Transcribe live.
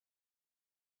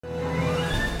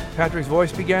Patrick's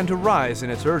voice began to rise in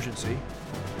its urgency,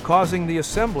 causing the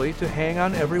assembly to hang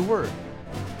on every word.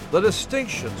 The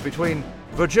distinctions between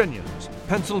Virginians,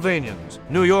 Pennsylvanians,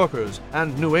 New Yorkers,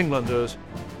 and New Englanders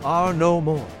are no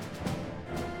more.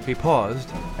 He paused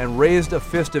and raised a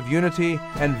fist of unity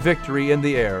and victory in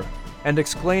the air and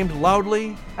exclaimed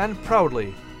loudly and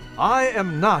proudly, "I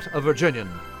am not a Virginian,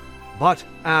 but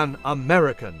an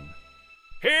American."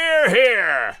 Hear,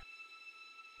 hear!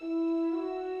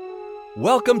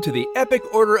 Welcome to the Epic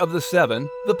Order of the Seven,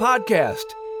 the podcast,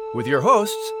 with your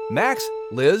hosts, Max,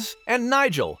 Liz, and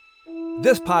Nigel.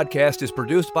 This podcast is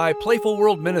produced by Playful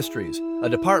World Ministries, a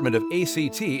department of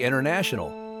ACT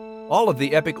International. All of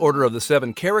the Epic Order of the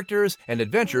Seven characters and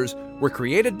adventures were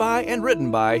created by and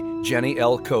written by Jenny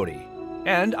L. Cody.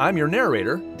 And I'm your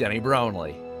narrator, Denny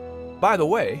Brownlee. By the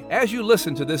way, as you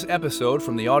listen to this episode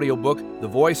from the audiobook The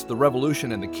Voice, the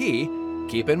Revolution, and the Key,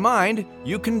 keep in mind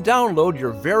you can download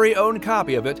your very own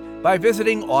copy of it by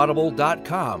visiting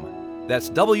audible.com. That's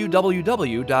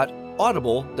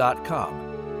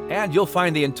www.audible.com. And you'll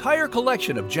find the entire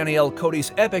collection of Jenny L.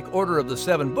 Cody's Epic Order of the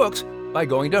Seven books by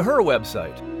going to her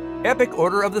website,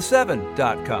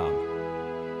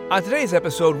 epicorderoftheseven.com. On today's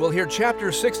episode, we'll hear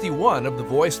Chapter 61 of The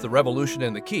Voice, the Revolution,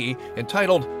 and the Key,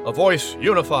 entitled A Voice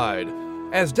Unified,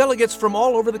 as delegates from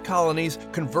all over the colonies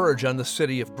converge on the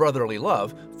city of brotherly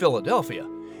love, Philadelphia.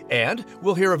 And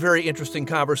we'll hear a very interesting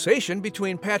conversation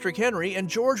between Patrick Henry and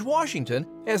George Washington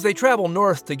as they travel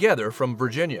north together from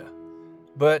Virginia.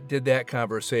 But did that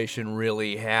conversation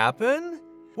really happen?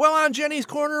 Well, on Jenny's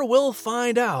Corner, we'll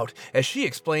find out as she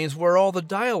explains where all the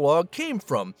dialogue came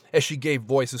from as she gave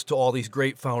voices to all these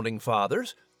great founding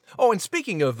fathers. Oh, and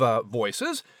speaking of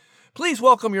voices, please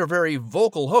welcome your very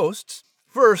vocal hosts.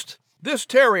 First, this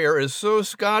terrier is so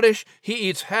Scottish, he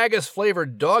eats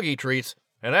haggis-flavored doggy treats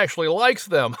and actually likes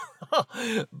them.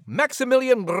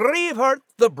 Maximilian Braveheart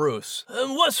the Bruce.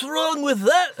 And what's wrong with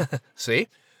that? See?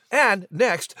 And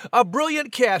next, a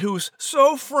brilliant cat who's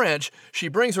so French, she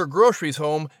brings her groceries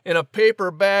home in a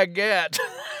paper baguette.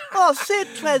 Oh, c'est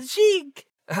tragique.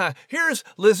 Here's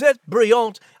Lisette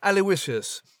Brillant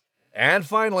Aloysius. And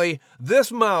finally,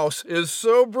 this mouse is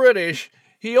so British,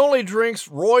 he only drinks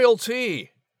royal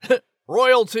tea.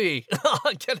 Royalty.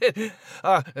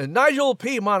 Nigel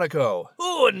P. Monaco.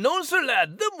 Oh, no, sir,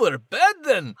 lad, them were bad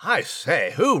then. I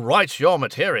say, who writes your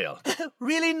material?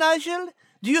 Really, Nigel?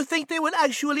 Do you think they would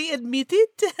actually admit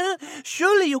it?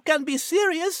 Surely you can't be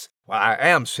serious. Well, I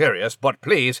am serious, but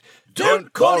please,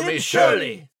 don't call me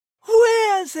Shirley.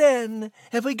 Well, then,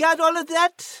 have we got all of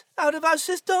that out of our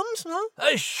systems, huh?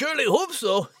 I surely hope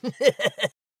so.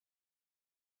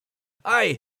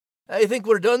 I think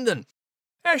we're done then.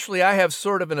 Actually, I have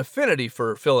sort of an affinity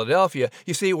for Philadelphia.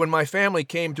 You see, when my family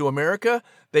came to America,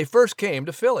 they first came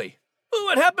to Philly.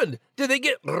 What happened? Did they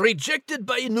get rejected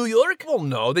by New York? Well,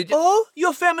 no, they did. Oh,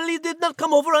 your family did not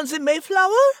come over on the Mayflower?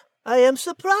 I am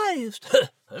surprised.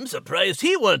 I'm surprised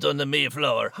he went on the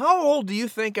Mayflower. How old do you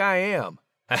think I am?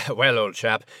 Well, old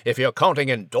chap, if you're counting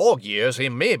in dog years, he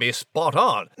may be spot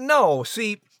on. No,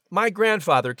 see, my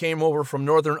grandfather came over from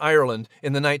Northern Ireland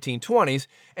in the 1920s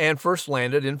and first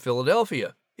landed in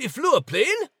Philadelphia. He flew a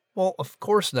plane? Well, of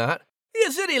course not. He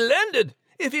said he landed.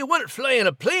 If he weren't flying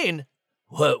a plane,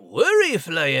 what were he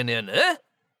flying in, eh?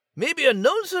 Maybe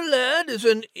announcer lad is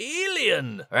an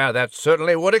alien. Well, that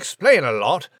certainly would explain a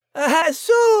lot.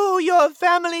 So your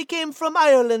family came from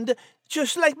Ireland,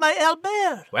 just like my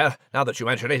Albert. Well, now that you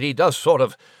mention it, he does sort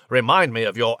of remind me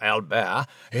of your Albert.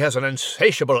 He has an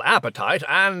insatiable appetite,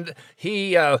 and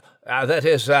he, And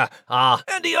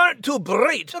he aren't too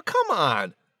bright. Oh, come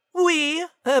on. Oui,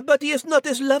 but he is not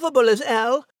as lovable as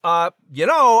Al. I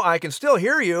can still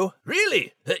hear you.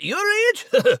 Really? At your age?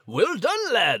 Well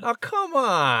done, lad. Oh, come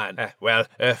on.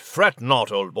 Fret not,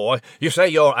 old boy. You say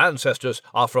your ancestors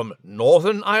are from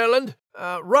Northern Ireland?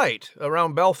 Right,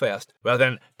 around Belfast. Well,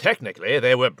 then, technically,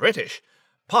 they were British.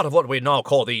 Part of what we now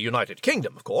call the United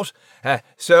Kingdom, of course.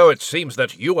 So it seems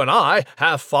that you and I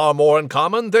have far more in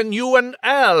common than you and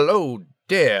Al. Oh,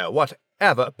 dear, whatever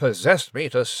possessed me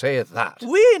to say that?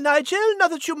 Oui, Nigel, now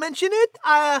that you mention it,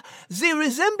 the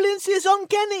resemblance is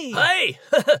uncanny. Aye,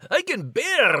 I can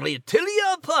barely tell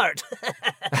you apart.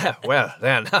 Well,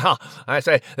 then, I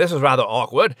say, this is rather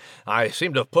awkward. I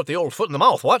seem to have put the old foot in the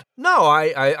mouth, what? No,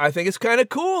 I think it's kind of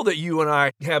cool that you and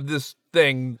I have this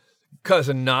thing,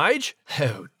 Cousin Nige.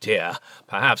 Oh, dear.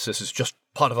 Perhaps this is just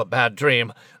part of a bad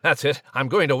dream. That's it. I'm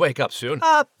going to wake up soon.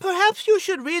 Perhaps you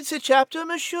should read the chapter,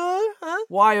 monsieur, huh?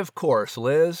 Why, of course,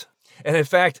 Liz. And in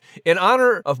fact, in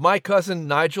honor of my cousin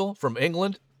Nigel from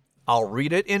England, I'll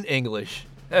read it in English.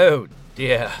 Oh,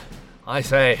 dear. I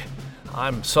say,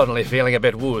 I'm suddenly feeling a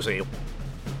bit woozy.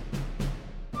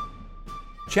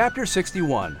 Chapter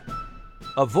 61.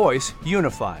 A Voice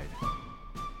Unified.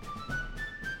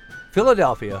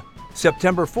 Philadelphia,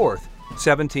 September 4th,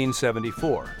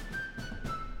 1774.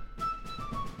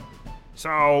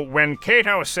 So when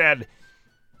Cato said,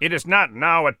 "It is not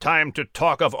now a time to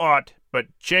talk of aught but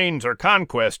chains or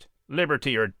conquest,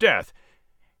 liberty or death,"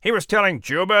 he was telling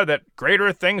Juba that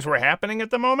greater things were happening at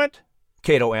the moment?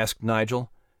 Cato asked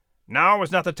Nigel. Now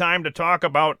was not the time to talk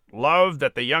about love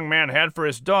that the young man had for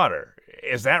his daughter.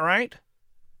 Is that right?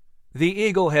 The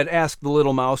Eagle had asked the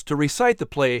little mouse to recite the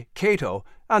play Cato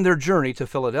on their journey to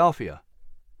Philadelphia.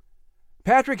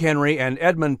 Patrick Henry and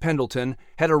Edmund Pendleton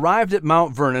had arrived at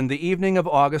Mount Vernon the evening of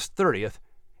August 30th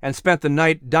and spent the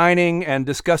night dining and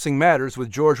discussing matters with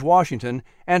George Washington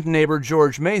and neighbor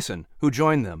George Mason, who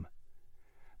joined them.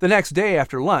 The next day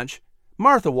after lunch,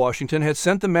 Martha Washington had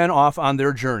sent the men off on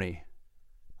their journey.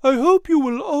 "I hope you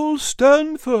will all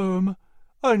stand firm.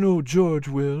 I know George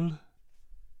will."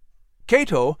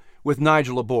 Cato, with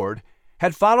Nigel aboard,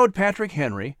 had followed Patrick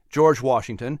Henry, George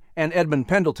Washington, and Edmund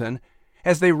Pendleton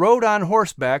as they rode on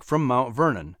horseback from Mount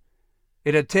Vernon.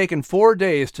 It had taken 4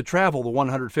 days to travel the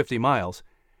 150 miles,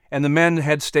 and the men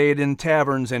had stayed in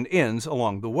taverns and inns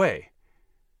along the way.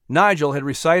 Nigel had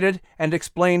recited and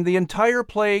explained the entire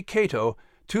play Cato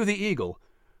to the Eagle,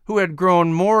 who had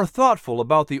grown more thoughtful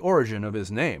about the origin of his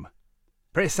name.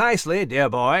 "Precisely, dear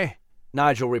boy,"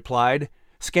 Nigel replied,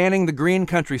 scanning the green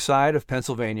countryside of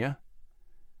Pennsylvania.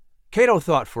 Cato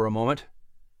thought for a moment.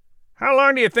 How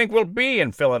long do you think we'll be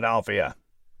in Philadelphia?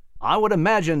 "I would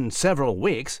imagine several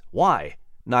weeks. Why?"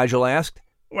 Nigel asked.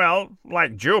 Well,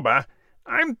 like Juba,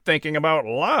 I'm thinking about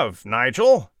love,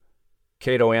 Nigel,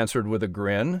 Cato answered with a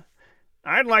grin.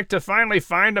 I'd like to finally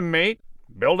find a mate,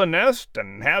 build a nest,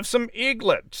 and have some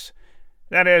eaglets.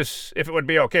 That is, if it would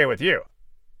be okay with you.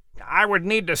 I would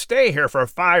need to stay here for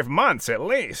 5 months at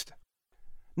least.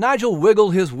 Nigel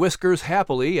wiggled his whiskers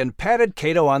happily and patted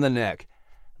Cato on the neck.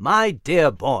 "My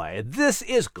dear boy, this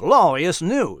is glorious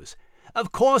news.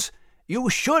 Of course, you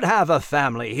should have a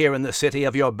family here in the city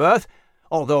of your birth,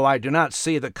 although I do not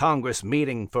see the Congress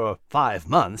meeting for 5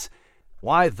 months.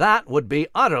 Why, that would be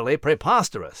utterly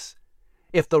preposterous.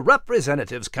 If the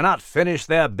representatives cannot finish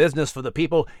their business for the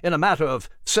people in a matter of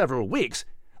several weeks,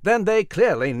 then they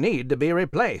clearly need to be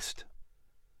replaced."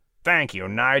 Thank you,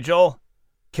 Nigel,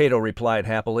 Cato replied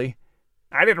happily.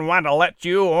 I didn't want to let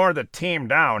you or the team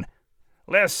down.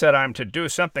 Les said I'm to do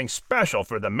something special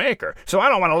for the maker, so I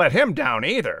don't want to let him down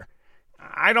either.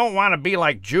 I don't want to be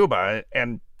like Juba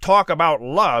and talk about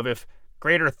love if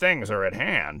greater things are at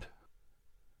hand.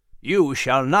 "You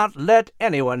shall not let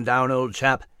anyone down, old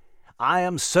chap. I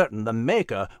am certain the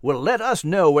Maker will let us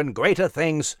know when greater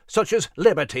things, such as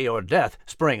liberty or death,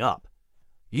 spring up.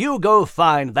 You go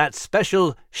find that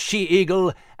special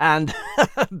she-eagle and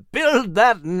build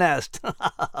that nest."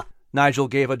 Nigel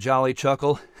gave a jolly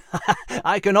chuckle.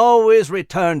 "I can always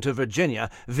return to Virginia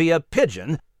via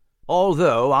pigeon,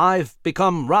 although I've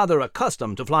become rather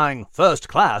accustomed to flying first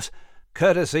class,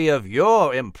 courtesy of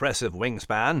your impressive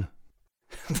wingspan."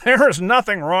 There's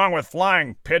nothing wrong with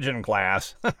flying pigeon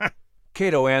class,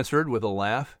 Cato answered with a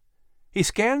laugh. He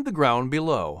scanned the ground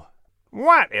below.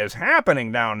 What is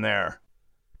happening down there?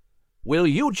 "Will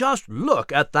you just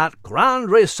look at that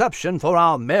grand reception for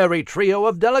our merry trio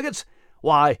of delegates?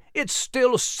 Why, it's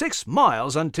still 6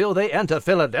 miles until they enter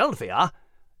Philadelphia,"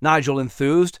 Nigel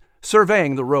enthused,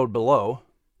 surveying the road below.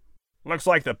 Looks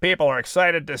like the people are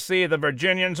excited to see the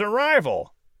Virginians'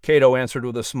 arrival, Cato answered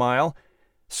with a smile.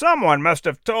 Someone must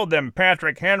have told them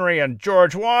Patrick Henry and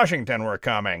George Washington were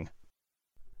coming.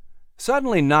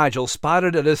 Suddenly Nigel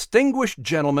spotted a distinguished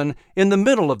gentleman in the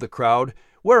middle of the crowd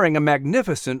wearing a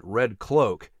magnificent red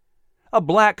cloak. A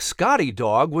black Scotty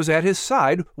dog was at his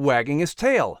side, wagging his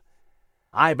tail.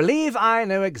 "I believe I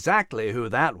know exactly who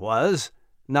that was."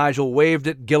 Nigel waved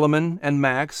at Gilliman and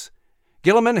Max.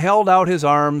 Gilliman held out his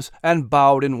arms and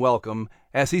bowed in welcome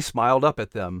as he smiled up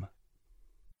at them.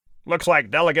 Looks like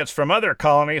delegates from other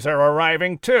colonies are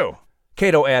arriving, too,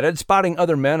 Cato added, spotting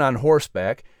other men on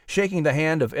horseback, shaking the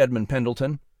hand of Edmund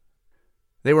Pendleton.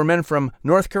 They were men from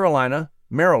North Carolina,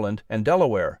 Maryland, and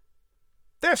Delaware.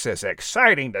 This is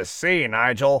exciting to see,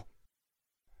 Nigel.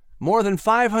 More than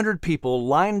 500 people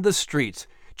lined the streets,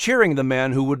 cheering the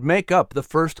men who would make up the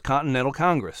First Continental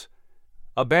Congress.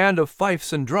 A band of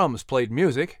fifes and drums played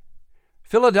music.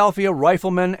 Philadelphia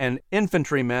riflemen and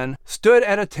infantrymen stood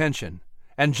at attention,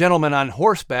 and gentlemen on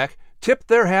horseback tipped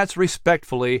their hats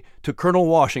respectfully to Colonel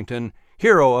Washington,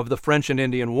 hero of the French and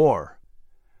Indian War.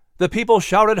 The people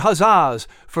shouted huzzahs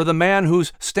for the man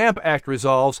whose Stamp Act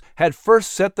resolves had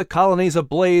first set the colonies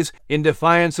ablaze in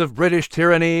defiance of British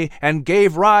tyranny and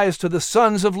gave rise to the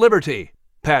Sons of Liberty,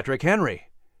 Patrick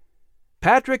Henry.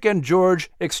 Patrick and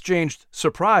George exchanged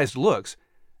surprised looks,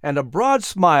 and a broad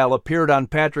smile appeared on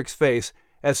Patrick's face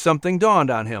as something dawned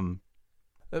on him.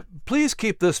 Please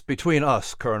keep this between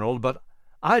us, Colonel, but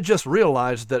I just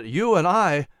realized that you and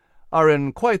I are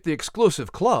in quite the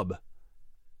exclusive club.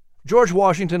 George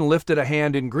Washington lifted a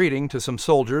hand in greeting to some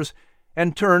soldiers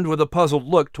and turned with a puzzled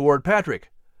look toward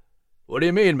Patrick. What do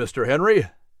you mean, Mr. Henry?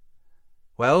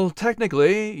 Well,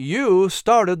 technically, you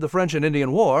started the French and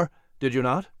Indian War, did you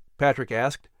not? Patrick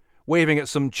asked, waving at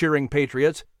some cheering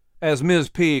patriots as Ms.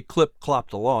 P.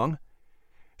 clip-clopped along.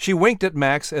 She winked at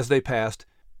Max as they passed,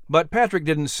 but Patrick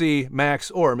didn't see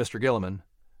Max or Mr. Gilliman.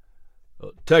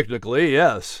 Technically,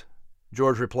 yes,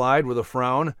 George replied with a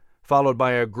frown, followed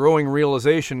by a growing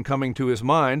realization coming to his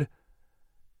mind.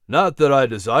 Not that I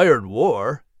desired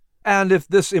war. And if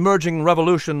this emerging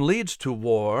revolution leads to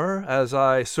war, as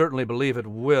I certainly believe it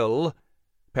will,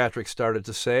 Patrick started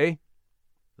to say,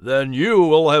 then you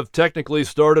will have technically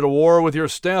started a war with your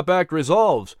Stamp Act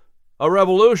resolves, a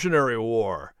revolutionary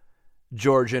war,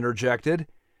 George interjected.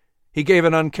 He gave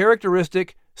an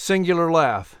uncharacteristic, singular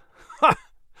laugh. Ha!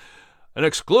 An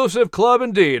exclusive club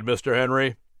indeed, Mr.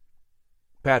 Henry.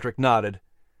 Patrick nodded.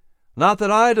 Not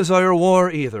that I desire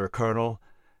war either, Colonel,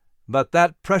 but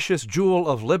that precious jewel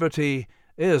of liberty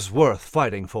is worth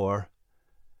fighting for.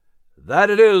 That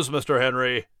it is, Mr.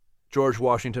 Henry, George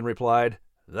Washington replied.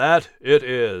 That it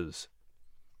is.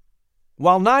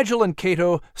 While Nigel and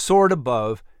Cato soared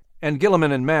above, and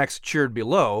Gilliman and Max cheered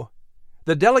below,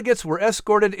 the delegates were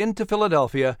escorted into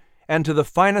Philadelphia and to the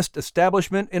finest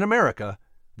establishment in America,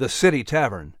 the City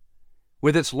Tavern.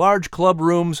 With its large club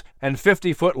rooms and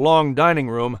 50-foot-long dining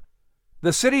room,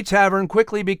 the City Tavern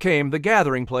quickly became the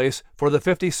gathering place for the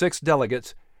 56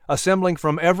 delegates, assembling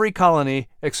from every colony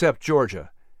except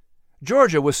Georgia.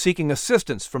 Georgia was seeking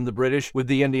assistance from the British with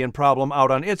the Indian problem out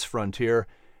on its frontier,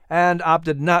 and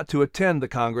opted not to attend the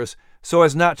Congress so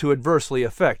as not to adversely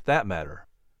affect that matter.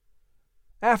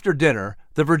 After dinner,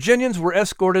 the Virginians were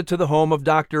escorted to the home of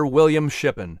Dr. William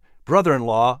Shippen,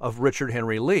 brother-in-law of Richard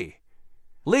Henry Lee.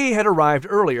 Lee had arrived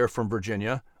earlier from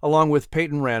Virginia, along with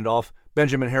Peyton Randolph,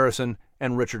 Benjamin Harrison,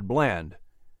 and Richard Bland.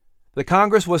 The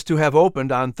Congress was to have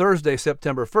opened on Thursday,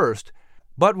 September 1st,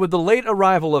 but with the late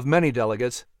arrival of many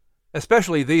delegates,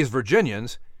 especially these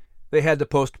Virginians, they had to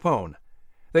postpone.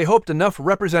 They hoped enough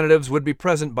representatives would be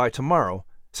present by tomorrow,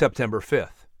 September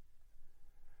 5th.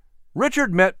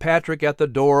 Richard met Patrick at the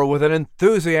door with an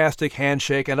enthusiastic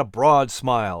handshake and a broad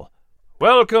smile.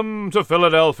 Welcome to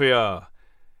Philadelphia.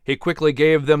 He quickly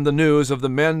gave them the news of the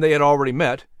men they had already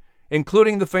met,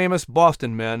 including the famous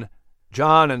Boston men,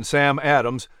 John and Sam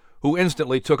Adams, who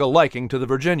instantly took a liking to the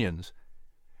Virginians.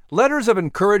 Letters of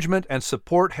encouragement and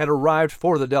support had arrived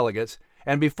for the delegates,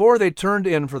 and before they turned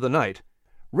in for the night,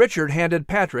 Richard handed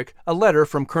Patrick a letter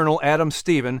from Colonel Adam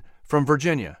Stephen from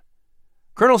Virginia.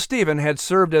 Colonel Stephen had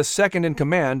served as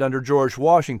second-in-command under George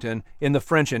Washington in the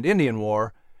French and Indian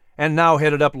War, and now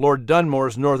headed up Lord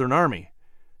Dunmore's Northern Army.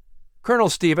 Colonel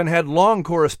Stephen had long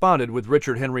corresponded with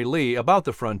Richard Henry Lee about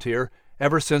the frontier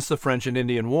ever since the French and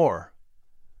Indian War.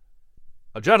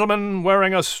 A gentleman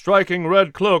wearing a striking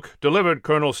red cloak delivered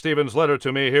Colonel Stephen's letter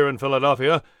to me here in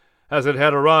Philadelphia, as it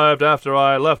had arrived after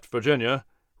I left Virginia,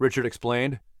 Richard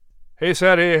explained. He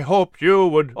said he hoped you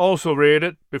would also read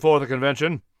it before the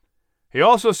convention. He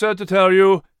also said to tell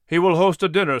you he will host a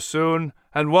dinner soon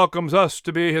and welcomes us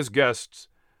to be his guests.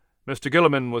 Mr.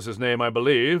 Gilliman was his name, I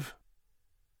believe.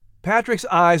 Patrick's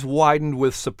eyes widened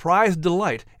with surprised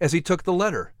delight as he took the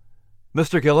letter.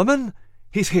 Mr. Gilliman?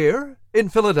 He's here? In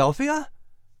Philadelphia?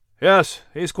 Yes,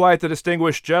 he's quite the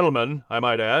distinguished gentleman, I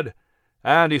might add,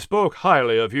 and he spoke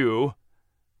highly of you,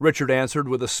 Richard answered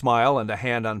with a smile and a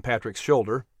hand on Patrick's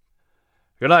shoulder.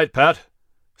 Good night, Pat.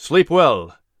 Sleep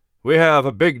well. We have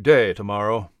a big day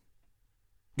tomorrow.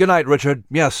 Good night, Richard.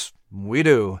 Yes, we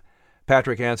do,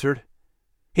 Patrick answered.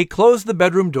 He closed the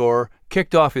bedroom door,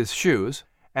 kicked off his shoes,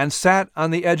 and sat on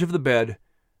the edge of the bed,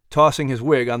 tossing his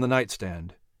wig on the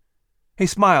nightstand. He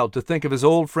smiled to think of his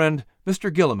old friend,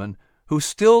 Mr. Gilliman, who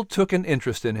still took an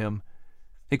interest in him.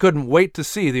 He couldn't wait to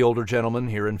see the older gentleman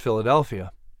here in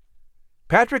Philadelphia.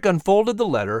 Patrick unfolded the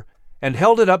letter and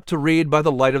held it up to read by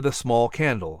the light of the small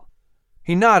candle.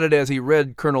 He nodded as he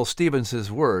read Colonel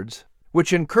Stevens's words,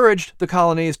 which encouraged the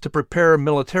colonies to prepare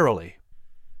militarily.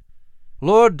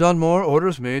 Lord Dunmore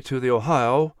orders me to the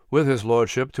Ohio with his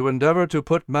lordship to endeavor to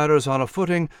put matters on a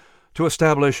footing to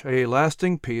establish a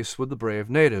lasting peace with the brave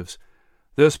natives.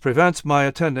 This prevents my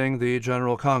attending the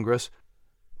General Congress.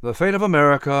 The fate of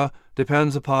America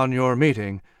depends upon your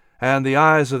meeting, and the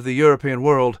eyes of the European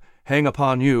world hang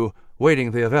upon you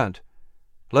waiting the event.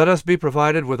 Let us be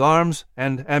provided with arms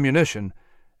and ammunition,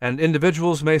 and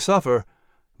individuals may suffer,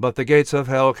 but the gates of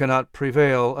hell cannot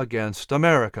prevail against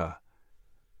America."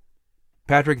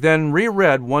 Patrick then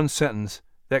reread one sentence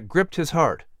that gripped his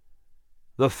heart.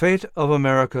 "The fate of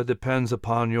America depends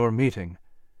upon your meeting,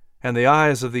 and the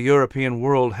eyes of the European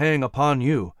world hang upon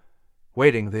you,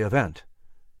 waiting the event."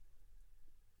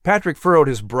 Patrick furrowed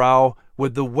his brow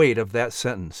with the weight of that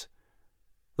sentence.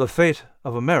 "The fate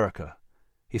of America,"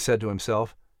 he said to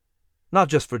himself. "Not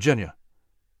just Virginia.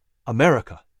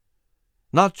 America.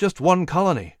 Not just one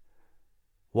colony.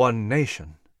 One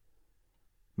nation.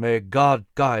 May God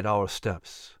guide our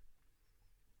steps."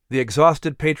 The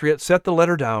exhausted patriot set the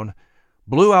letter down,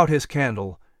 blew out his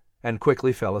candle, and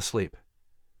quickly fell asleep.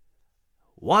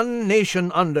 "One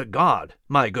nation under God,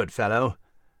 my good fellow,"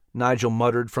 Nigel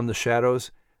muttered from the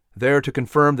shadows, there to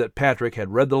confirm that Patrick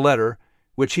had read the letter,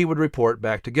 which he would report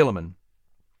back to Gilliman.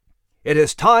 "It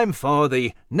is time for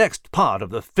the next part of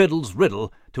the fiddle's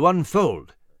riddle to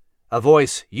unfold. A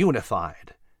voice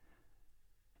unified.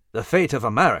 The fate of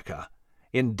America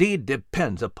indeed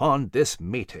depends upon this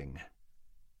meeting."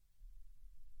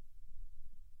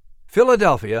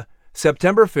 Philadelphia,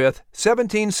 September 5th,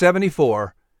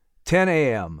 1774, 10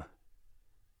 a.m.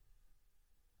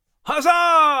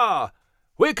 Huzzah!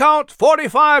 We count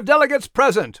 45 delegates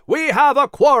present. We have a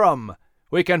quorum.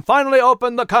 We can finally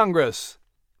open the Congress.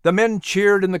 The men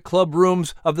cheered in the club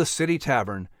rooms of the city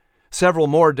tavern. Several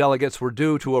more delegates were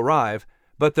due to arrive,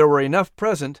 but there were enough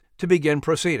present to begin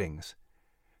proceedings.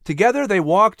 Together they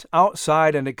walked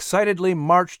outside and excitedly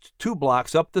marched 2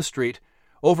 blocks up the street,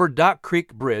 over Dock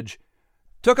Creek Bridge,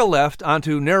 took a left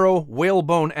onto narrow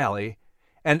Whalebone Alley,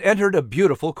 and entered a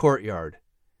beautiful courtyard.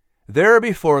 There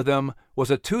before them was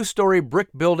a 2-story brick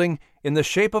building in the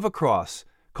shape of a cross,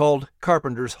 called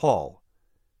Carpenter's Hall.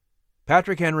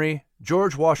 Patrick Henry,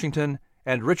 George Washington,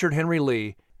 and Richard Henry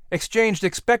Lee exchanged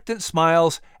expectant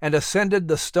smiles and ascended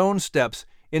the stone steps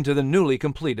into the newly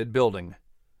completed building.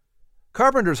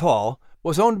 Carpenter's Hall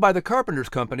was owned by the Carpenters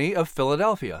Company of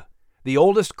Philadelphia, the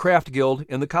oldest craft guild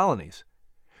in the colonies.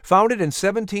 Founded in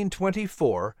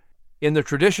 1724, in the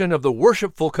tradition of the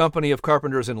Worshipful Company of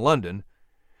Carpenters in London,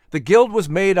 the guild was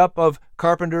made up of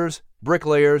carpenters,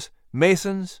 bricklayers,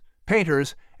 masons,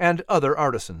 painters, and other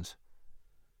artisans.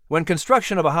 When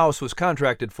construction of a house was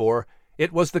contracted for,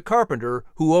 it was the carpenter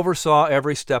who oversaw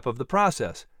every step of the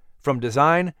process, from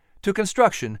design to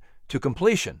construction to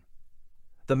completion.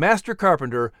 The master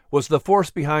carpenter was the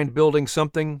force behind building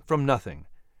something from nothing.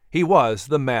 He was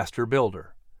the master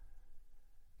builder.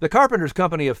 The Carpenters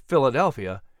Company of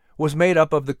Philadelphia was made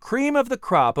up of the cream of the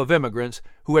crop of immigrants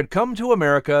who had come to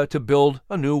America to build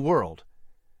a new world.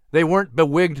 They weren't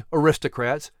bewigged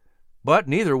aristocrats, but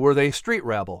neither were they street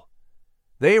rabble.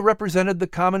 They represented the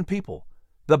common people,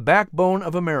 the backbone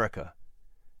of America.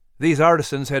 These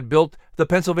artisans had built the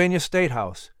Pennsylvania State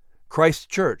House, Christ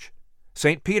Church,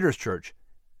 St. Peter's Church,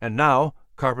 and now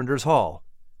Carpenter's Hall.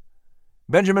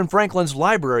 Benjamin Franklin's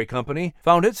Library Company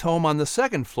found its home on the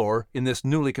 2nd floor in this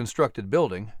newly constructed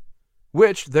building,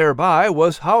 which thereby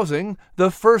was housing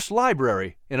the first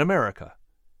library in America.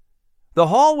 The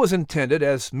hall was intended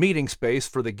as meeting space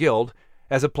for the guild,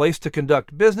 as a place to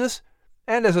conduct business,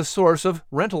 and as a source of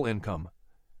rental income.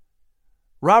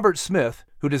 Robert Smith,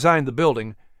 who designed the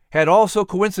building, had also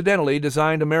coincidentally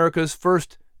designed America's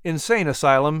first insane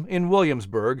asylum in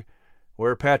Williamsburg,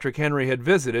 where Patrick Henry had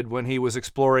visited when he was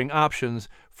exploring options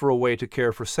for a way to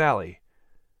care for Sally.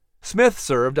 Smith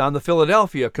served on the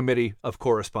Philadelphia Committee of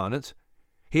Correspondence.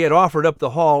 He had offered up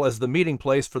the hall as the meeting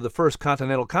place for the First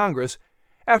Continental Congress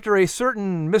after a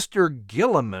certain Mr.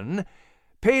 Gilliman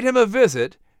paid him a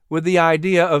visit with the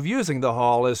idea of using the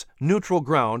hall as neutral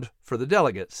ground for the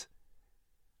delegates.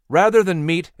 Rather than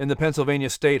meet in the Pennsylvania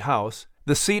State House,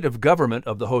 the seat of government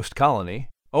of the host colony,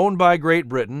 owned by Great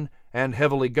Britain and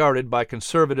heavily guarded by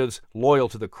conservatives loyal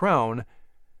to the Crown,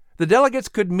 the delegates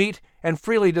could meet and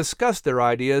freely discuss their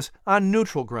ideas on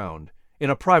neutral ground in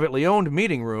a privately owned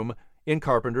meeting room in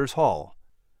Carpenter's Hall.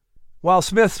 While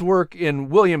Smith's work in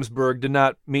Williamsburg did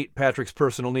not meet Patrick's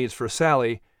personal needs for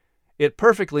Sally, it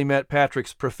perfectly met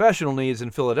Patrick's professional needs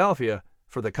in Philadelphia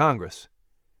for the Congress.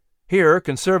 Here,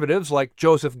 conservatives like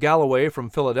Joseph Galloway from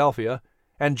Philadelphia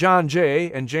and John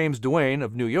Jay and James Duane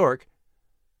of New York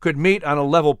could meet on a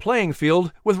level playing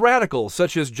field with radicals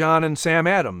such as John and Sam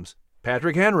Adams,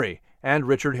 Patrick Henry, and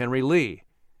Richard Henry Lee.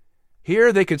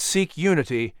 Here they could seek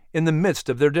unity in the midst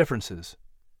of their differences.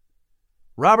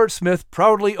 Robert Smith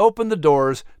proudly opened the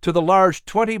doors to the large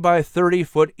 20 by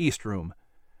 30-foot East Room.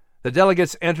 The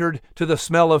delegates entered to the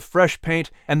smell of fresh paint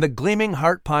and the gleaming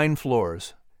heart pine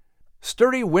floors.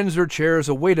 Sturdy Windsor chairs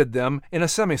awaited them in a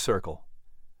semicircle.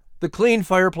 The clean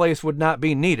fireplace would not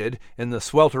be needed in the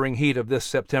sweltering heat of this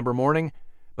September morning,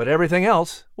 but everything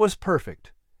else was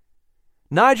perfect.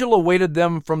 Nigel awaited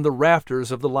them from the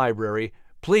rafters of the library,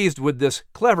 pleased with this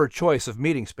clever choice of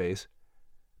meeting space.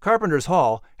 Carpenter's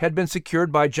Hall had been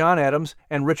secured by John Adams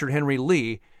and Richard Henry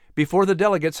Lee before the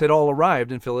delegates had all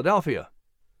arrived in Philadelphia.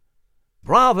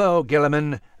 "Bravo,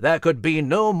 Gilliman! There could be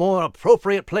no more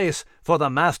appropriate place for the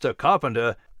master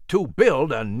carpenter to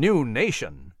build a new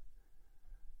nation."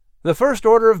 The first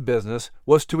order of business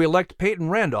was to elect Peyton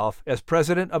Randolph as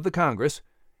president of the Congress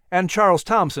and Charles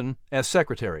Thomson as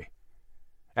secretary.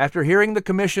 After hearing the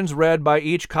commissions read by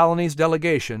each colony's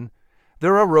delegation,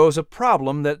 there arose a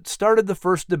problem that started the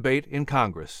first debate in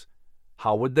Congress.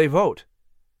 How would they vote?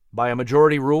 By a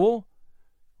majority rule?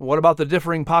 What about the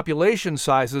differing population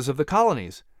sizes of the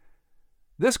colonies?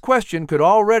 This question could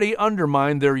already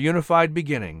undermine their unified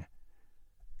beginning.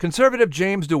 Conservative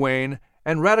James Duane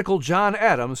and radical John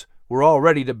Adams were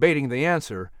already debating the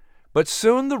answer, but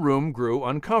soon the room grew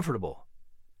uncomfortable.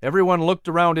 Everyone looked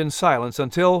around in silence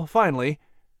until, finally,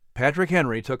 Patrick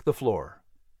Henry took the floor.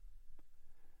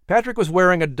 Patrick was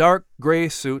wearing a dark gray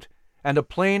suit and a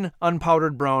plain,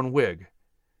 unpowdered brown wig.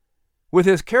 With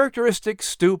his characteristic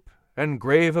stoop and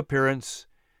grave appearance,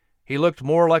 he looked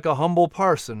more like a humble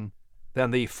parson than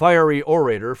the fiery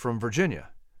orator from Virginia.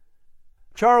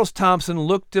 Charles Thomson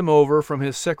looked him over from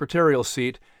his secretarial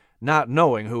seat, not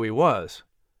knowing who he was.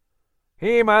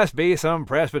 "He must be some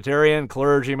Presbyterian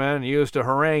clergyman used to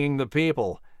haranguing the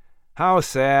people. How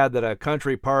sad that a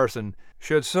country parson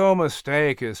should so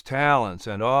mistake his talents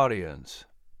and audience."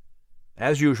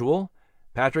 As usual,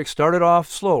 Patrick started off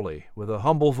slowly with a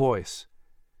humble voice.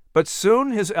 But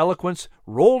soon his eloquence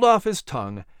rolled off his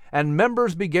tongue, and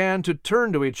members began to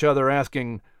turn to each other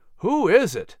asking, "Who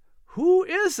is it? Who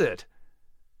is it?"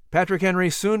 Patrick Henry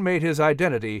soon made his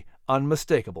identity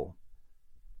unmistakable.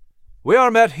 "We are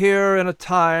met here in a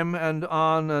time and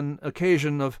on an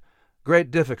occasion of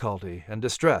great difficulty and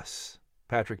distress,"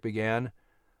 Patrick began.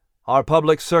 "Our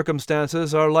public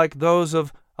circumstances are like those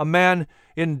of a man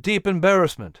in deep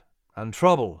embarrassment and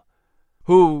trouble,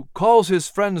 who calls his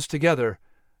friends together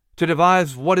to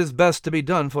devise what is best to be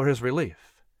done for his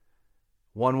relief.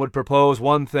 One would propose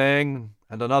one thing,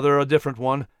 and another a different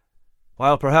one,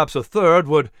 while perhaps a third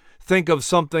would think of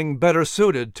something better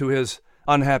suited to his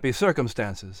unhappy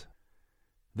circumstances.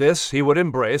 This he would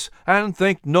embrace, and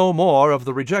think no more of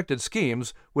the rejected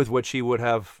schemes with which he would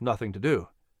have nothing to do.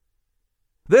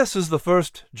 This is the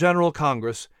first General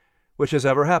Congress which has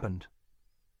ever happened.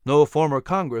 No former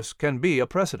Congress can be a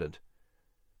precedent.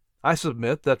 I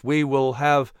submit that we will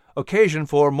have occasion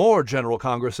for more General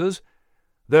Congresses,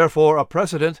 therefore a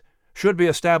precedent should be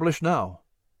established now,"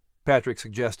 Patrick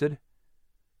suggested.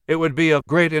 "It would be a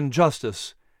great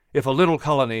injustice if a little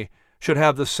colony should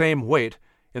have the same weight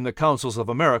in the councils of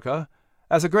America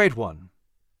as a great one."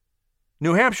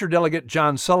 New Hampshire delegate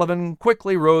John Sullivan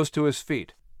quickly rose to his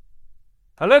feet.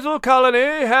 "A little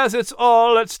colony has its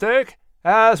all at stake,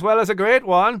 as well as a great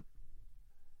one."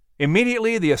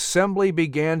 Immediately the assembly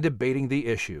began debating the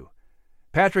issue.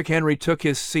 Patrick Henry took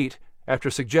his seat after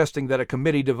suggesting that a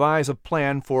committee devise a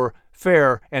plan for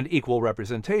fair and equal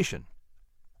representation.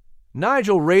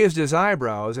 Nigel raised his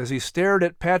eyebrows as he stared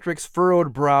at Patrick's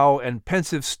furrowed brow and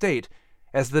pensive state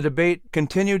as the debate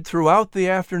continued throughout the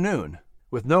afternoon,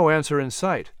 with no answer in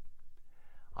sight.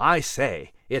 "I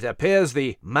say, it appears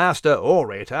the master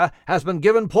orator has been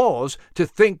given pause to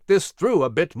think this through a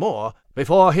bit more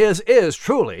before his is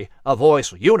truly a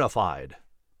voice unified."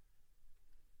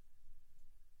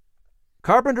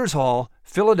 Carpenter's Hall,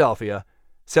 Philadelphia,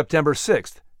 September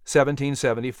 6,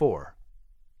 1774.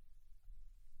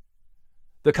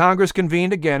 The Congress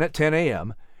convened again at 10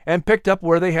 a.m. and picked up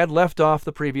where they had left off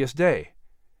the previous day.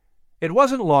 It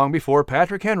wasn't long before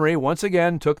Patrick Henry once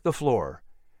again took the floor.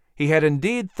 He had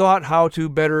indeed thought how to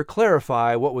better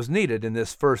clarify what was needed in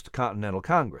this First Continental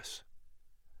Congress.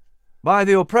 By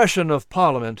the oppression of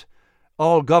Parliament,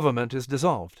 all government is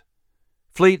dissolved.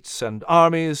 Fleets and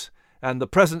armies and the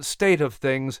present state of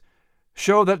things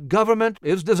show that government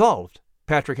is dissolved,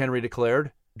 Patrick Henry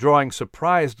declared, drawing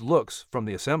surprised looks from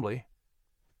the assembly.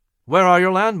 "Where are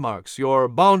your landmarks, your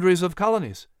boundaries of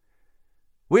colonies?"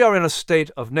 "We are in a state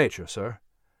of nature, sir.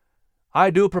 I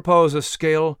do propose a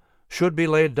scale should be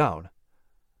laid down.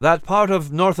 That part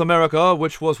of North America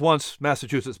which was once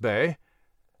Massachusetts Bay,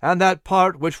 and that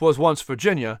part which was once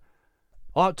Virginia,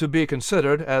 ought to be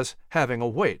considered as having a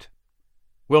weight.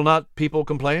 Will not people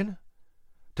complain?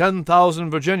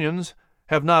 10,000 Virginians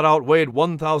have not outweighed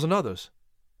 1,000 others.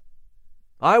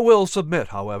 I will submit,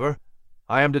 however.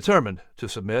 I am determined to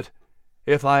submit,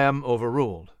 if I am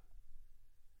overruled."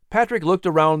 Patrick looked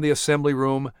around the assembly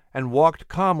room and walked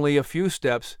calmly a few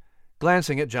steps,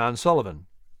 glancing at John Sullivan.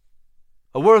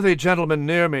 A worthy gentleman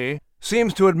near me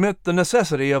seems to admit the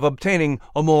necessity of obtaining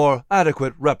a more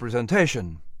adequate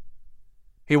representation.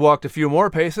 He walked a few more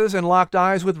paces and locked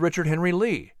eyes with Richard Henry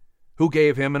Lee, who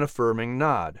gave him an affirming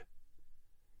nod.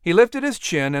 He lifted his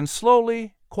chin and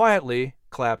slowly, quietly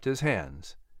clapped his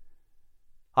hands.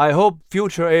 I hope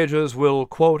future ages will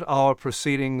quote our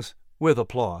proceedings with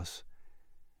applause.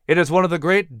 It is one of the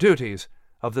great duties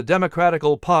of the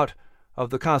democratical part of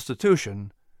the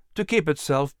Constitution to keep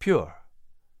itself pure.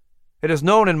 It is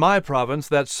known in my province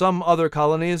that some other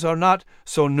colonies are not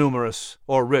so numerous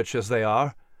or rich as they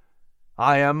are.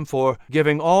 I am for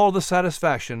giving all the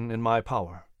satisfaction in my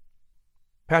power.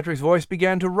 Patrick's voice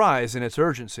began to rise in its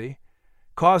urgency,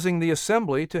 causing the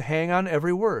assembly to hang on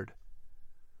every word.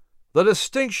 The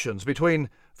distinctions between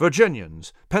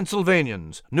Virginians,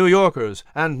 Pennsylvanians, New Yorkers,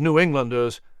 and New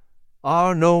Englanders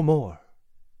are no more.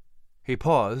 He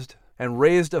paused and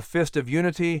raised a fist of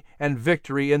unity and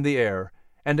victory in the air,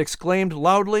 and exclaimed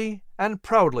loudly and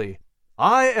proudly,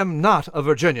 I am not a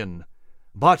Virginian,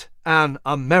 but an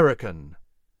American.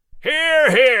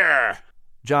 Hear, hear!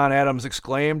 John Adams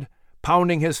exclaimed,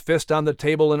 pounding his fist on the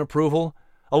table in approval,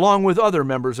 along with other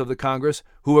members of the Congress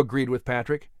who agreed with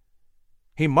Patrick.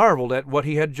 He marveled at what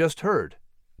he had just heard.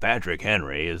 Patrick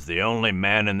Henry is the only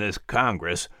man in this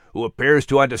Congress who appears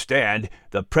to understand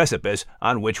the precipice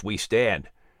on which we stand,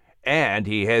 and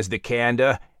he has the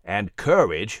candor and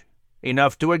courage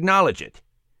enough to acknowledge it.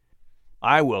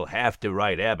 I will have to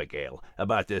write Abigail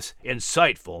about this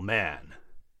insightful man.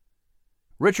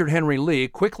 Richard Henry Lee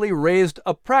quickly raised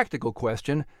a practical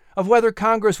question of whether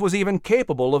Congress was even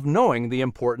capable of knowing the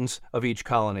importance of each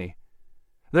colony.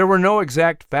 There were no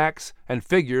exact facts and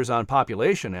figures on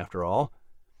population, after all.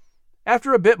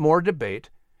 After a bit more debate,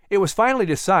 it was finally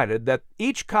decided that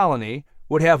each colony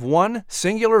would have one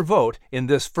singular vote in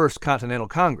this First Continental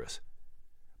Congress.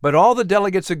 But all the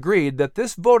delegates agreed that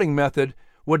this voting method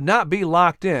would not be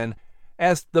locked in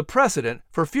as the precedent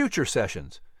for future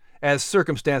sessions, as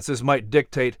circumstances might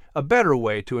dictate a better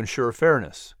way to ensure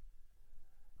fairness.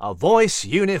 A voice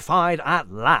unified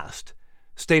at last,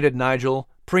 stated Nigel,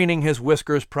 preening his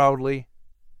whiskers proudly.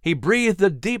 He breathed a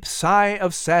deep sigh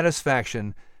of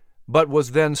satisfaction, but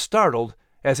was then startled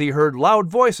as he heard loud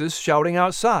voices shouting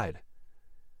outside.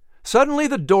 Suddenly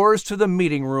the doors to the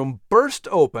meeting room burst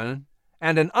open,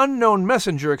 and an unknown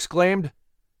messenger exclaimed,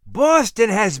 Boston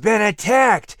has been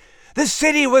attacked! The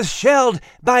city was shelled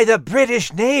by the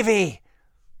British Navy!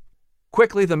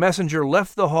 Quickly the messenger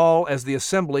left the hall as the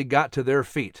assembly got to their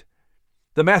feet.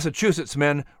 The Massachusetts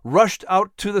men rushed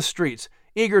out to the streets,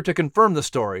 eager to confirm the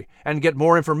story and get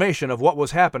more information of what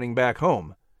was happening back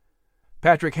home.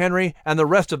 Patrick Henry and the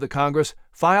rest of the Congress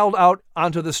filed out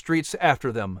onto the streets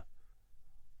after them.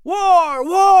 War!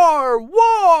 War!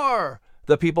 War!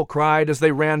 The people cried as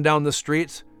they ran down the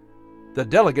streets. The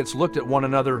delegates looked at one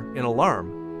another in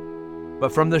alarm.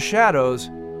 But from the shadows,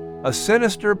 a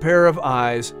sinister pair of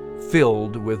eyes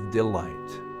filled with delight.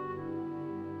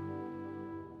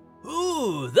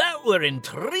 Ooh, that were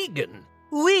intriguing.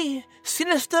 Oui,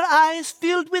 sinister eyes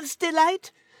filled with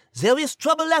delight. There is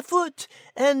trouble afoot,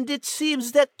 and it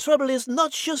seems that trouble is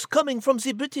not just coming from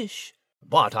the British.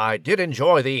 But I did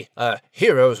enjoy the,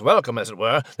 hero's welcome, as it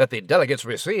were, that the delegates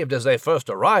received as they first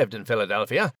arrived in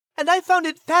Philadelphia. And I found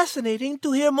it fascinating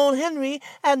to hear Mon Henry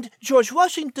and George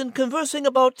Washington conversing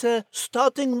about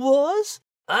starting wars.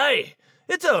 Aye,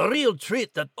 it's a real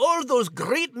treat that all those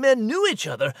great men knew each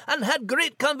other and had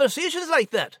great conversations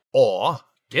like that. Or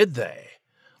did they?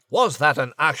 Was that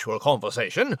an actual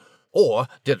conversation? Or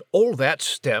did all that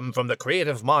stem from the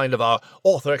creative mind of our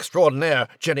author extraordinaire,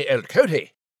 Jenny L.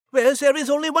 Cote? Well, there is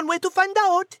only one way to find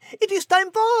out. It is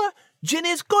time for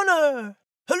Jenny's Corner.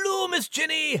 Hello, Miss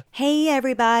Jenny. Hey,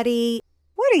 everybody.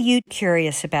 What are you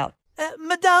curious about?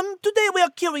 Madame, today we are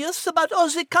curious about all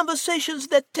the conversations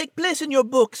that take place in your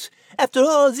books. After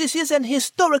all, this is an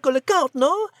historical account,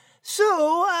 no?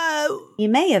 So, You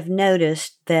may have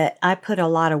noticed that I put a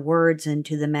lot of words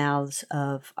into the mouths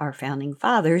of our founding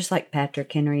fathers, like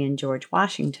Patrick Henry and George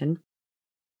Washington.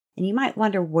 And you might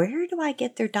wonder, where do I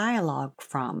get their dialogue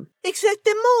from?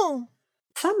 Exactement.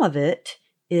 Some of it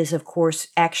is, of course,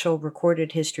 actual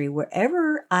recorded history.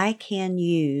 Wherever I can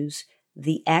use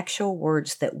the actual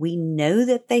words that we know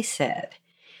that they said,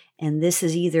 and this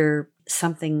is either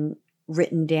something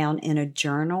written down in a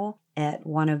journal at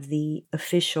one of the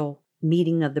official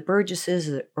meeting of the Burgesses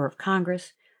or of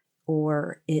Congress,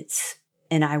 or it's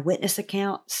an eyewitness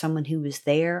account, someone who was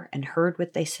there and heard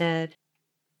what they said,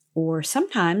 or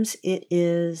sometimes it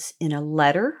is in a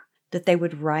letter that they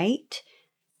would write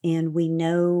and we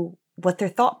know what their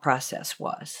thought process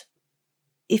was.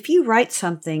 If you write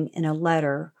something in a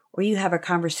letter or you have a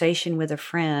conversation with a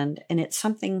friend and it's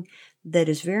something that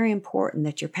is very important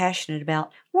that you're passionate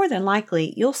about, more than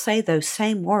likely you'll say those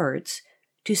same words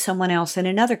to someone else in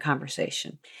another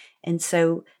conversation. And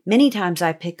so many times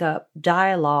I pick up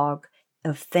dialogue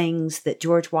of things that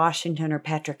George Washington or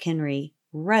Patrick Henry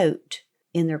wrote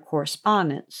in their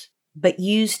correspondence, but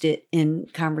used it in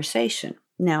conversation.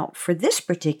 Now, for this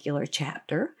particular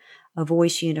chapter, A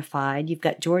Voice Unified, you've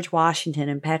got George Washington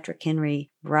and Patrick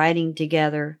Henry riding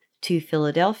together to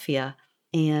Philadelphia,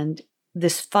 and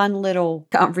this fun little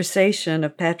conversation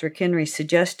of Patrick Henry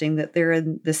suggesting that they're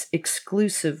in this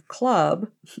exclusive club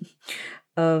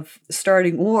of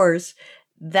starting wars,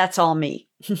 that's all me.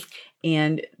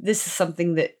 And this is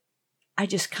something that I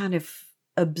just kind of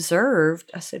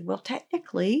observed. I said, well,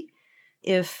 technically,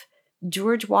 if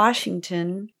George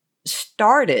Washington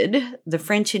started the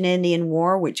French and Indian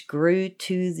War, which grew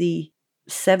to the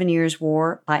 7 Years'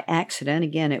 War by accident,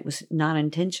 again, it was not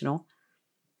intentional,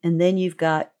 and then you've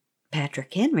got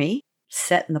Patrick Henry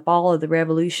setting the ball of the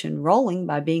revolution rolling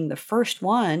by being the first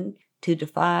one to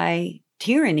defy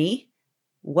tyranny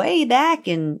way back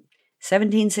in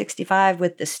 1765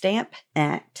 with the Stamp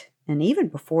Act, and even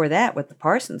before that with the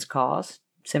Parsons Cause,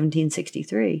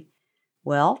 1763.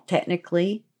 Well,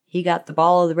 technically, he got the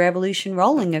ball of the revolution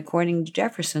rolling, according to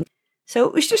Jefferson. So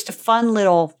it was just a fun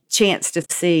little chance to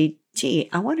see, gee,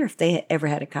 I wonder if they ever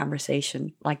had a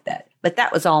conversation like that. But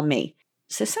that was all me.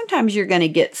 So sometimes you're going to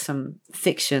get some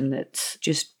fiction that's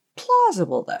just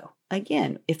plausible, though.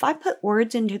 Again, if I put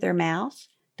words into their mouths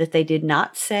that they did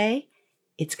not say,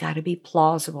 it's got to be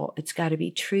plausible. It's got to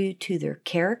be true to their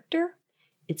character.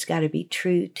 It's got to be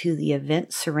true to the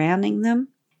events surrounding them.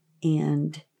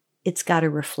 And it's got to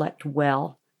reflect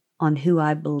well on who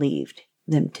I believed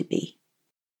them to be.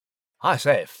 I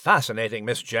say, fascinating,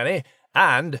 Miss Jenny,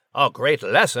 and a great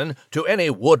lesson to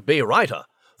any would-be writer.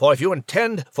 For if you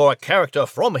intend for a character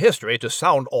from history to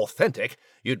sound authentic,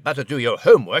 you'd better do your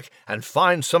homework and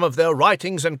find some of their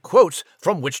writings and quotes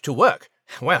from which to work.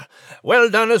 Well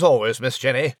done as always, Miss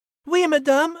Jenny. Oui,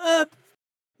 madame.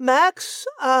 Max,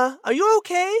 are you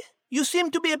okay? You seem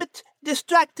to be a bit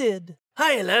distracted.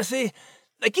 Hi, lassie.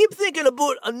 I keep thinking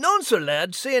about a announcer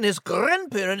lad saying his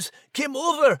grandparents came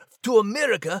over to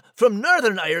America from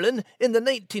Northern Ireland in the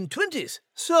 1920s.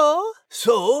 So?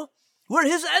 Were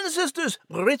his ancestors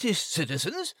British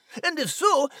citizens? And if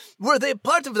so, were they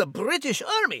part of the British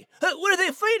Army? Were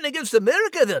they fighting against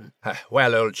America then?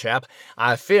 Well, old chap,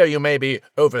 I fear you may be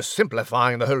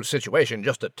oversimplifying the whole situation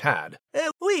just a tad.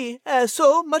 Oui,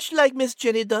 so, much like Miss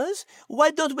Jenny does,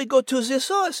 why don't we go to the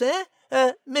source,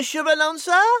 Monsieur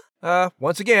Announcer?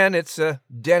 Once again, it's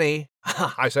Denny.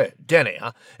 I say, Denny,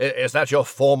 huh? Is that your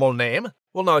formal name?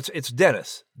 Well, no, it's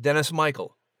Dennis. Dennis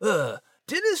Michael.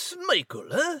 Dennis Michael,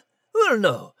 huh? Well,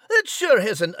 no, that sure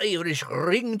has an Irish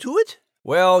ring to it.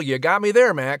 Well, you got me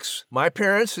there, Max. My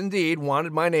parents, indeed,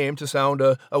 wanted my name to sound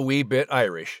a wee bit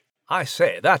Irish. I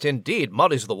say, that indeed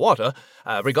muddies the water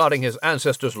regarding his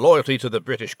ancestors' loyalty to the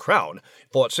British Crown,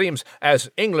 for it seems, as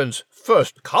England's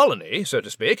first colony, so to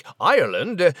speak,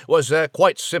 Ireland was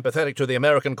quite sympathetic to the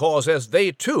American cause, as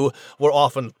they, too, were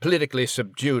often politically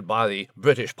subdued by the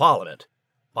British Parliament.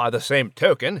 By the same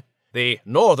token, the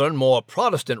northern, more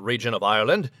Protestant region of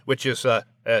Ireland, which is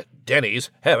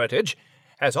Denny's heritage,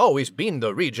 has always been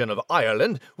the region of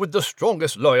Ireland with the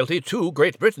strongest loyalty to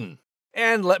Great Britain.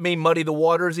 And let me muddy the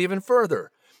waters even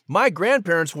further. My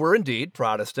grandparents were indeed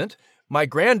Protestant. My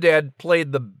granddad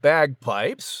played the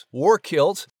bagpipes, wore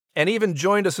kilts, and even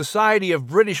joined a society of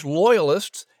British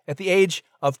loyalists at the age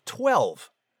of 12.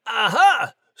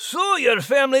 Aha! So your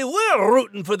family were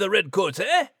rooting for the Redcoats,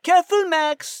 eh? Careful,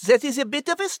 Max. That is a bit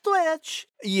of a stretch.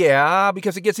 Yeah,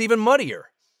 because it gets even muddier.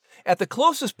 At the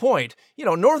closest point,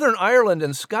 Northern Ireland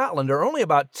and Scotland are only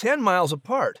about 10 miles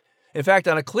apart. In fact,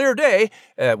 on a clear day,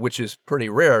 which is pretty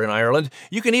rare in Ireland,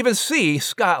 you can even see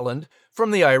Scotland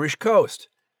from the Irish coast.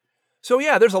 So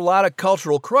yeah, there's a lot of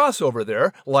cultural crossover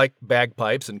there, like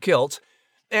bagpipes and kilts.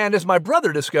 And as my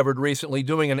brother discovered recently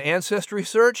doing an ancestry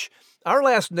search, our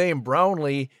last name,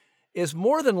 Brownlee, is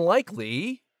more than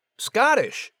likely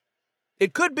Scottish.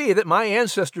 It could be that my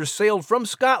ancestors sailed from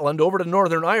Scotland over to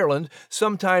Northern Ireland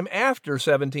sometime after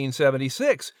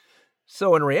 1776.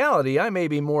 So in reality, I may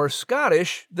be more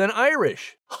Scottish than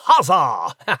Irish.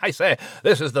 Huzzah! I say,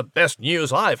 this is the best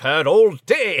news I've heard all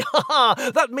day.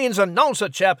 That means Announcer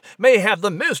chap may have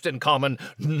the most in common,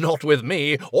 not with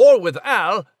me or with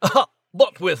Al,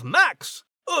 but with Max.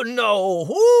 Oh, no,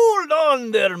 hold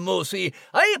on there, Moosey.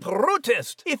 I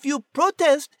protest. If you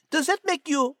protest, does that make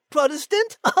you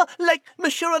Protestant? Like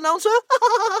Monsieur Announcer?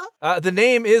 The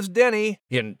name is Denny.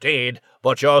 Indeed,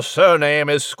 but your surname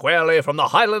is squarely from the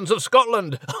Highlands of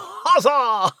Scotland.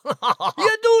 Huzzah!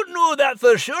 You don't know that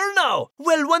for sure now.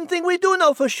 Well, one thing we do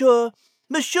know for sure.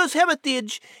 Monsieur's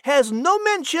heritage has no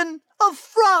mention of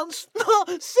France.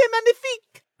 C'est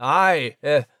magnifique. Aye,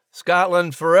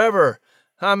 Scotland forever.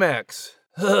 Huh, Max?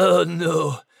 Oh,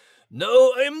 no.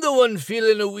 No, I'm the one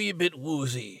feeling a wee bit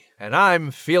woozy. And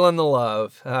I'm feeling the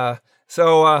love.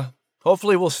 So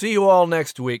hopefully we'll see you all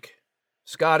next week.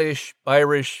 Scottish,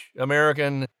 Irish,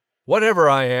 American, whatever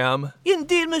I am.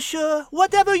 Indeed, monsieur,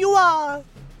 whatever you are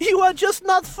just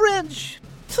not French.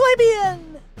 Très bien.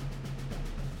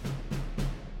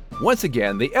 Once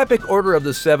again, the Epic Order of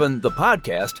the Seven, the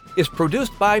podcast, is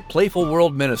produced by Playful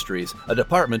World Ministries, a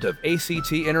department of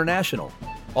ACT International.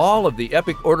 All of the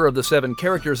Epic Order of the Seven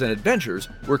characters and adventures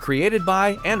were created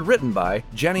by and written by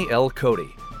Jenny L.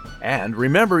 Cody. And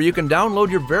remember, you can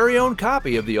download your very own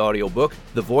copy of the audiobook,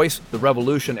 The Voice, the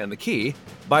Revolution, and the Key,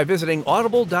 by visiting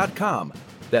audible.com.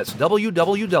 That's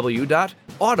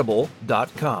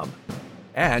www.audible.com.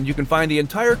 And you can find the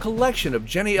entire collection of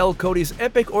Jenny L. Cody's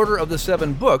Epic Order of the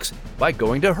Seven books by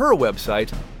going to her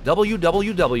website,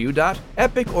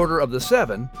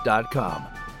 www.epicorderoftheseven.com.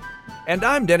 And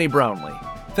I'm Denny Brownlee.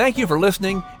 Thank you for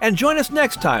listening, and join us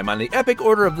next time on the Epic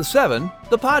Order of the Seven,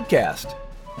 the podcast.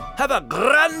 Have a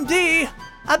grand day.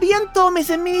 A bientôt, mes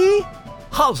amis.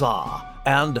 Huzzah!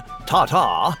 And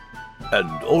ta-ta!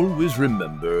 And always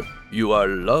remember, you are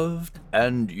loved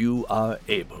and you are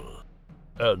able.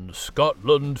 And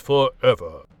Scotland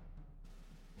forever.